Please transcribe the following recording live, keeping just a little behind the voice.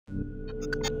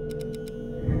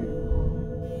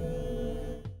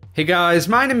Hey guys,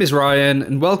 my name is Ryan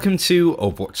and welcome to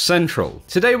Overwatch Central.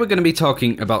 Today we're going to be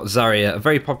talking about Zarya, a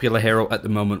very popular hero at the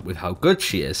moment with how good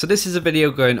she is. So this is a video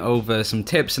going over some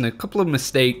tips and a couple of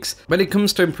mistakes when it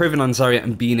comes to improving on Zarya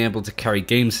and being able to carry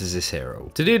games as this hero.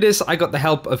 To do this, I got the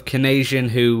help of CANAS1AN,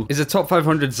 who is a top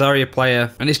 500 Zarya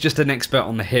player and is just an expert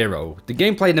on the hero. The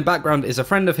gameplay in the background is a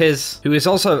friend of his who is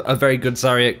also a very good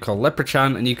Zarya called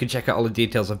Leprechan, and you can check out all the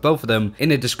details of both of them in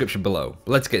the description below.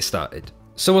 But let's get started.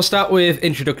 So we'll start with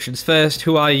introductions first.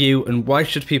 Who are you and why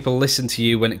should people listen to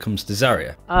you when it comes to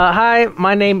Zarya? Hi,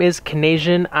 my name is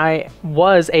CANAS1AN. I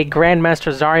was a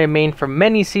Grandmaster Zarya main for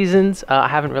many seasons. I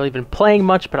haven't really been playing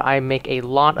much, but I make a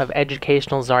lot of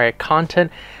educational Zarya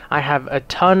content. I have a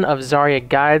ton of Zarya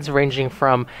guides ranging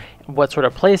from what sort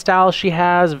of playstyle she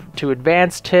has, to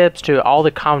advanced tips, to all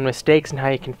the common mistakes and how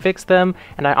you can fix them.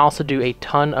 And I also do a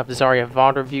ton of Zarya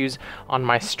VOD reviews on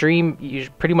my stream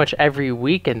pretty much every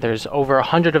week, and there's over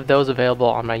 100 of those available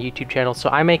on my YouTube channel. So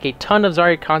I make a ton of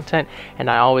Zarya content, and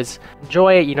I always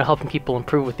enjoy it, helping people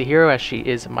improve with the hero, as she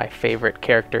is my favorite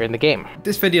character in the game.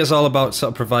 This video is all about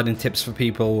sort of providing tips for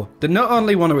people that not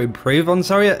only want to improve on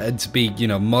Zarya and to be,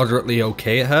 moderately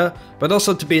okay at her, but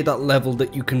also to be at that level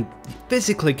that you can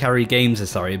physically carry games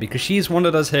as Zarya, because she is one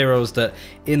of those heroes that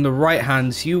in the right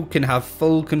hands you can have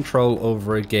full control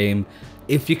over a game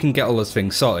if you can get all those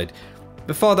things sorted.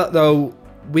 Before that though,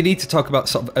 we need to talk about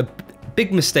sort of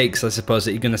big mistakes, I suppose,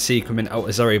 that you're going to see coming out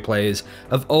of Zarya players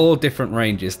of all different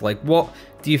ranges. Like, what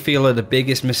do you feel are the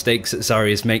biggest mistakes that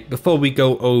Zaryas make before we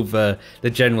go over the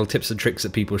general tips and tricks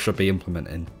that people should be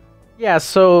implementing? Yeah,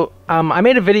 so I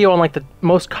made a video on like the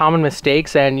most common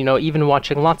mistakes, and even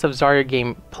watching lots of Zarya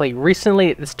gameplay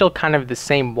recently, it's still kind of the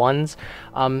same ones.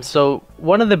 So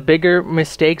one of the bigger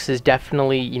mistakes is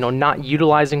definitely not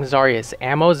utilizing Zarya's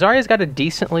ammo. Zarya's got a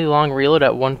decently long reload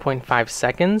at 1.5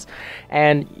 seconds,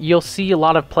 and you'll see a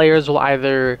lot of players will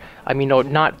either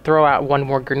not throw out one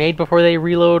more grenade before they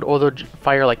reload, or they'll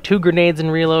fire like 2 grenades and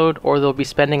reload, or they'll be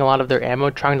spending a lot of their ammo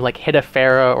trying to like hit a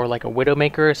Pharah or like a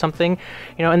Widowmaker or something.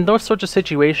 In those sorts of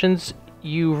situations,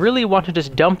 you really want to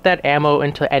just dump that ammo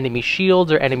into enemy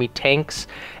shields or enemy tanks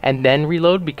and then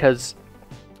reload, because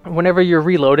whenever you're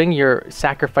reloading, you're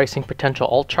sacrificing potential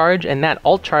ult charge, and that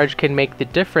ult charge can make the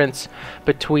difference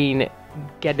between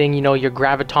getting your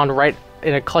graviton right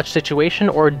in a clutch situation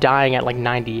or dying at like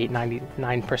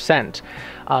 98-99%.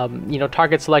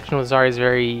 Target selection with Zarya is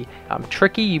very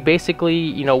tricky. You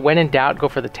basically, when in doubt, go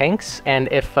for the tanks, and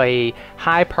if a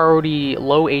high priority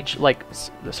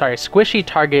squishy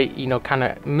target kind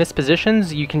of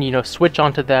mispositions, you can switch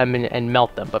onto them and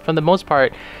melt them. But for the most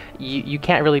part, you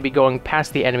can't really be going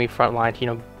past the enemy front line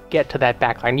to get to that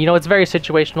back line. It's very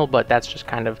situational, but that's just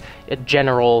kind of a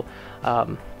general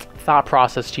thought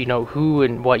process to who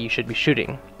and what you should be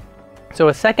shooting. So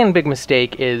a second big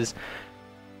mistake is,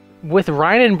 with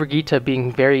Rein and Brigitte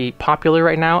being very popular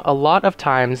right now, a lot of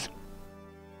times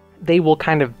they will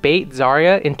kind of bait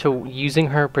Zarya into using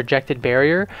her projected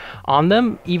barrier on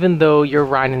them, even though your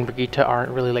Rein and Brigitte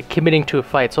aren't really like committing to a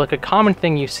fight. So like a common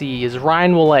thing you see is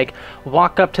Rein will like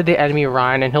walk up to the enemy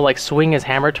Rein and he'll like swing his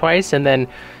hammer twice, and then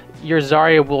your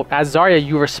Zarya will, as Zarya,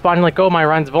 you respond like, oh, my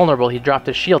Rein's vulnerable, he dropped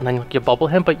his shield, and then you bubble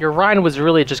him, but your Rein was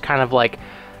really just kind of like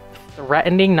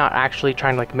threatening, not actually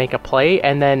trying to like make a play,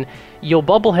 and then you'll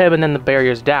bubble him and then the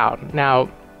barrier's down. Now,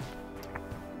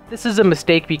 this is a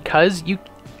mistake because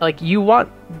you want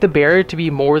the barrier to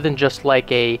be more than just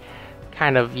like a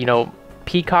kind of,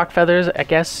 peacock feathers, I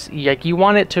guess. Like, you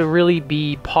want it to really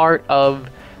be part of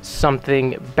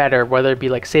something better, whether it be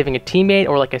like saving a teammate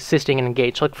or like assisting and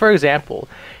engage. Like, for example,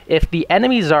 if the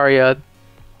enemy Zarya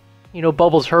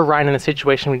bubbles her Rein in the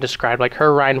situation we described, like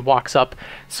her Rein walks up,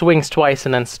 swings twice,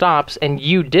 and then stops, and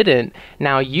you didn't.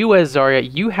 Now you as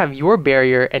Zarya, you have your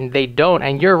barrier and they don't,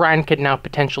 and your Rein could now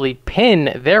potentially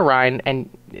pin their Rein, and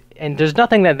there's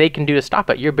nothing that they can do to stop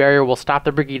it. Your barrier will stop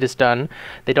the Brigitte stun.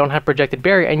 They don't have projected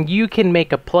barrier, and you can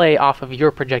make a play off of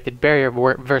your projected barrier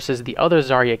versus the other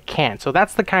Zarya can't. So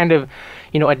that's the kind of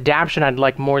adaptation I'd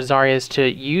like more Zaryas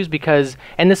to use, because,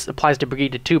 and this applies to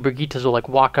Brigitte too, Brigittes will like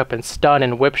walk up and stun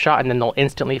and whip shot, and then they'll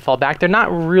instantly fall back. They're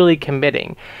not really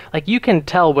committing. Like, you can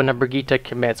tell when a Brigitte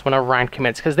commits, when a Rein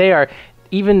commits, because they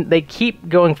keep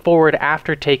going forward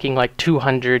after taking like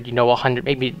 200, 100,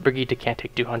 maybe Brigitte can't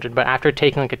take 200, but after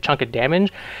taking like a chunk of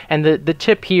damage. And the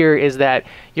tip here is that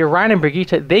your Rein and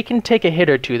Brigitte, they can take a hit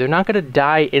or two. They're not going to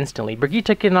die instantly.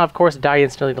 Brigitte can, of course, die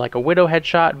instantly like a Widow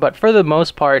headshot, but for the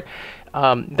most part,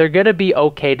 they're going to be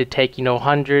okay to take,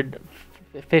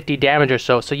 150 damage or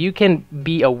so. So you can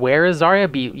be aware as Zarya,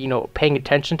 be, paying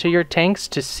attention to your tanks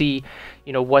to see,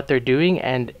 what they're doing,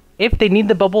 and If they need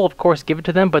the bubble, of course, give it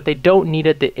to them, but they don't need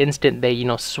it the instant they,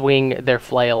 swing their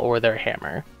flail or their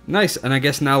hammer. Nice, and I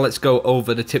guess now let's go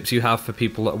over the tips you have for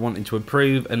people that are wanting to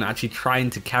improve and actually trying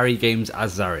to carry games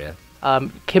as Zarya.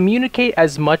 Communicate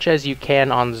as much as you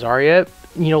can on Zarya.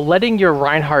 Letting your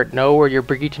Reinhardt know, or your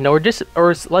Brigitte know,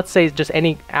 or let's say just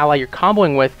any ally you're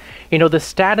comboing with, the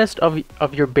status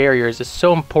of your barriers is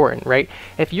so important, right?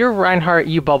 If you're Reinhardt,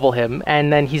 you bubble him,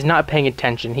 and then he's not paying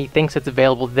attention, he thinks it's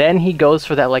available, then he goes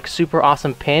for that like super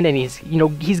awesome pin, and he's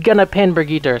gonna pin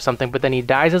Brigitte or something, but then he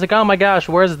dies. It's like, oh my gosh,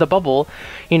 where's the bubble?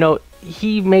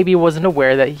 He maybe wasn't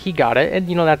aware that he got it, and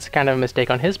that's kind of a mistake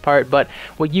on his part. But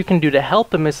what you can do to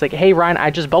help him is like, hey Ryan,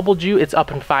 I just bubbled you, it's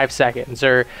up in 5 seconds,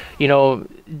 or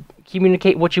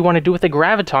communicate what you want to do with the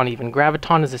Graviton. Even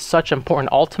Graviton is such an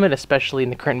important ultimate, especially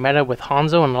in the current meta with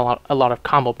Hanzo and a lot of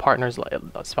combo partners,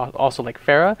 also like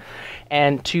Pharah.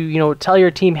 And to tell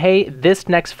your team, hey, this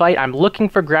next fight I'm looking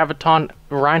for Graviton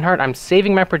Reinhardt, I'm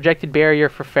saving my projected barrier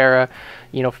for Pharah.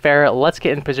 Pharah, let's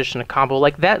get in position to combo.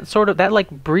 Like that like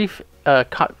brief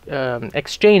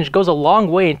exchange goes a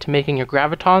long way into making your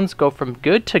Gravitons go from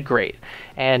good to great.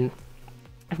 And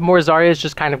if more Zaryas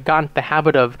just kind of gotten the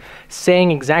habit of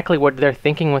saying exactly what they're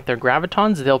thinking with their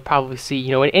Gravitons, they'll probably see,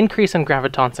 an increase in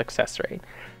Graviton success rate.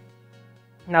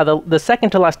 Now, the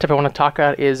second to last tip I want to talk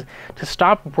about is to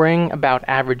stop worrying about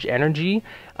average energy.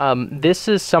 This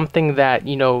is something that,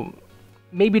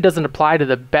 maybe doesn't apply to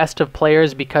the best of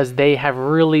players because they have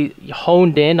really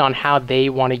honed in on how they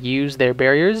want to use their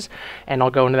barriers, and I'll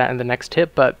go into that in the next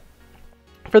tip. But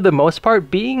for the most part,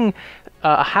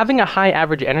 having a high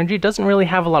average energy doesn't really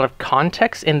have a lot of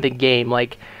context in the game.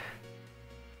 Like,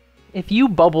 if you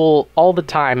bubble all the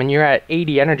time and you're at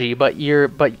 80 energy, but your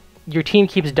team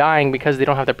keeps dying because they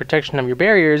don't have the protection of your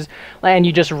barriers, and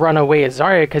you just run away as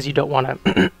Zarya because you don't want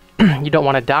to you don't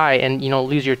want to die and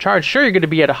lose your charge, sure, you're going to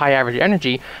be at a high average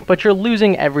energy, but you're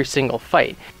losing every single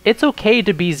fight. It's okay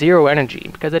to be 0 energy,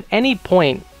 because at any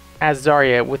point as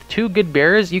Zarya with 2 good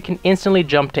barriers, you can instantly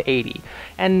jump to 80.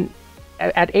 And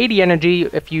at 80 energy,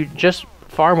 if you just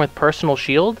farm with personal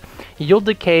shield, you'll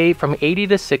decay from 80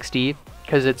 to 60,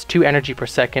 because it's 2 energy per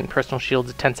second. Personal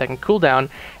shield's a 10-second cooldown,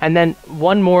 and then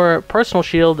 1 more personal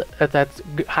shield that's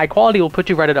high quality will put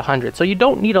you right at 100. So you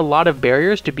don't need a lot of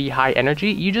barriers to be high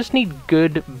energy, you just need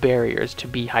good barriers to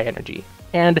be high energy.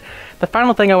 And the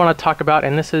final thing I want to talk about,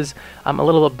 and this is a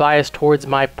little bit biased towards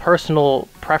my personal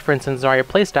preference in Zarya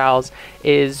playstyles,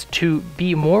 is to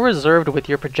be more reserved with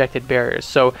your projected barriers.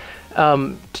 So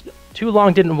Too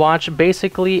Long Didn't Watch,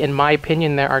 basically, in my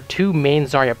opinion, there are 2 main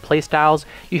Zarya playstyles.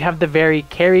 You have the very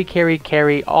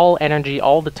carry, all energy,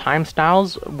 all the time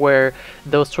styles, where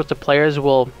those sorts of players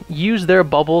will use their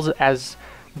bubbles as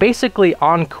basically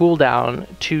on cooldown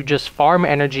to just farm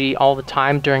energy all the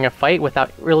time during a fight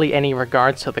without really any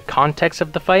regards to the context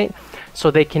of the fight,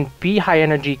 so they can be high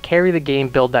energy, carry the game,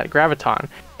 build that Graviton.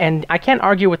 And I can't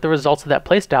argue with the results of that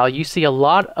playstyle. You see a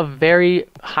lot of very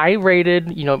high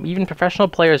rated, even professional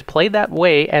players play that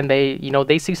way, and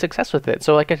they see success with it.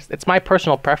 So it's my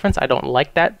personal preference. I don't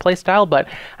like that playstyle, but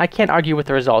I can't argue with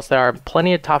the results. There are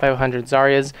plenty of top 500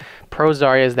 Zaryas, pro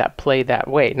Zaryas that play that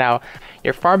way. Now,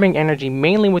 you're farming energy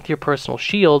mainly with your personal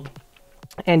shield,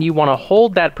 and you want to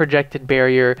hold that projected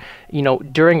barrier,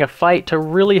 during a fight to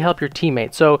really help your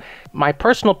teammates. So my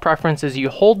personal preference is you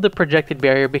hold the projected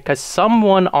barrier because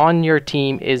someone on your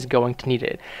team is going to need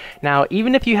it. Now,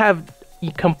 even if you have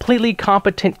completely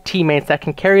competent teammates that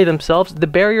can carry themselves, the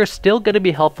barrier is still going to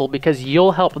be helpful because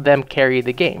you'll help them carry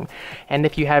the game. And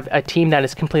if you have a team that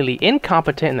is completely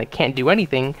incompetent and that can't do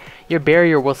anything, your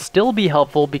barrier will still be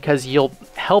helpful because you'll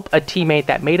help a teammate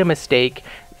that made a mistake,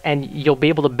 and you'll be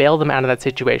able to bail them out of that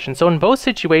situation. So in both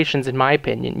situations, in my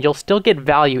opinion, you'll still get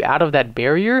value out of that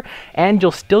barrier, and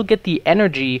you'll still get the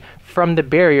energy from the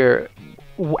barrier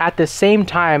at the same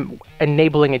time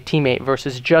enabling a teammate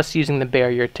versus just using the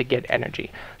barrier to get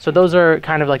energy. So those are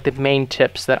kind of like the main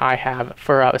tips that I have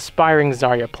for aspiring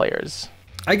Zarya players.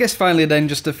 I guess finally then,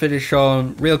 just to finish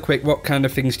on real quick, what kind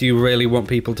of things do you really want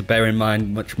people to bear in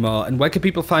mind much more, and where can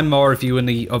people find more of you and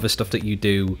the other stuff that you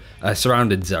do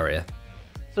surrounding Zarya?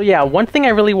 So yeah, one thing I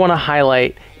really want to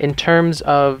highlight in terms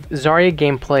of Zarya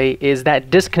gameplay is that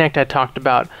disconnect I talked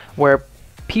about, where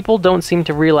people don't seem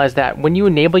to realize that when you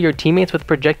enable your teammates with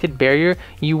projected barrier,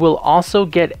 you will also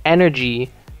get energy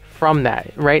from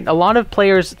that, right? A lot of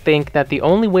players think that the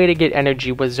only way to get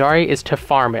energy with Zarya is to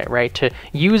farm it, right? To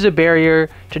use a barrier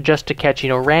to catch,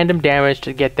 random damage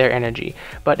to get their energy.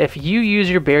 But if you use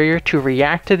your barrier to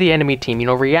react to the enemy team,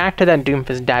 react to that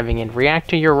Doomfist diving in, react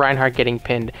to your Reinhardt getting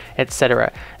pinned,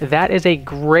 etc., that is a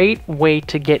great way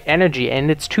to get energy,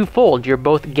 and it's twofold. You're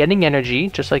both getting energy,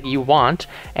 just like you want,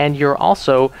 and you're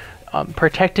also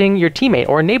protecting your teammate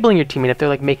or enabling your teammate if they're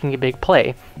like making a big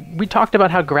play. We talked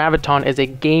about how Graviton is a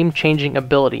game-changing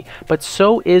ability, but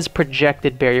so is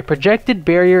Projected Barrier. Projected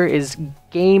Barrier is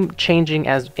game-changing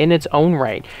as in its own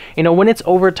right. When it's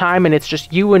overtime and it's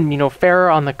just you and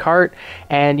Pharah on the cart,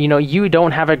 and you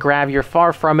don't have a grab, you're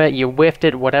far from it, you whiffed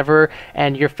it, whatever,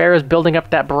 and your Pharah's building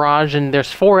up that barrage and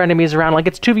there's 4 enemies around, like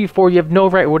it's 2v4, you have no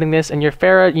right winning this, and your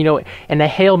Pharah, in a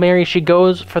Hail Mary, she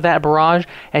goes for that barrage,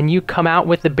 and you come out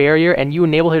with the barrier and you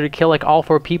enable her to kill like all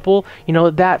 4 people.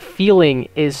 That feeling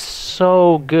is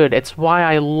so good. It's why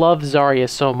I love Zarya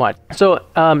so much. So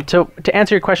to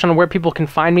answer your question on where people can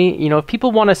find me, if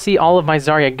people want to see all of my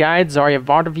Zarya guides, Zarya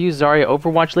VOD reviews, Zarya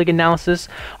Overwatch League analysis,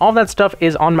 all that stuff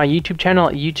is on my YouTube channel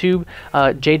at YouTube,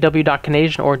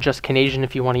 jw.canasian, or just Canasian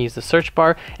if you want to use the search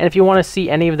bar. And if you want to see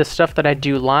any of the stuff that I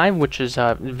do live, which is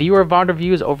viewer VOD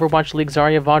reviews, Overwatch League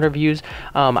Zarya VOD reviews,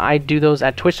 I do those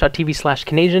at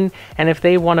twitch.tv/Canasian. And if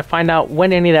they want to find out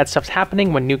when any of that stuff's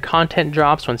happening, when new content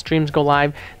drops, when streams go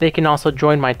live, they can also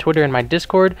join my Twitter and my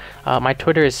Discord. My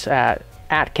Twitter is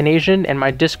at Canasian, and my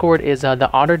Discord is the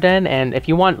Otter Den. And if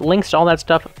you want links to all that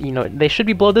stuff, they should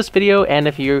be below this video, and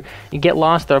if you get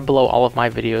lost, they're below all of my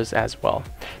videos as well.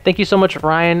 Thank you so much,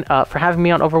 Ryan, for having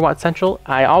me on Overwatch Central.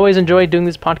 I always enjoy doing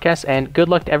these podcasts, and good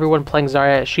luck to everyone playing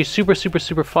Zarya. She's super, super,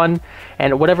 super fun,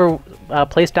 and whatever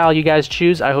playstyle you guys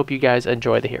choose, I hope you guys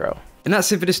enjoy the hero. And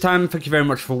that's it for this time. Thank you very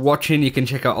much for watching. You can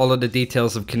check out all of the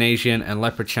details of CANAS1AN and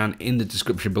Leprechan in the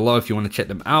description below if you want to check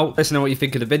them out. Let us know what you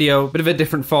think of the video. Bit of a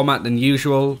different format than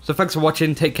usual. So thanks for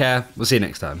watching. Take care. We'll see you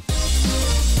next time.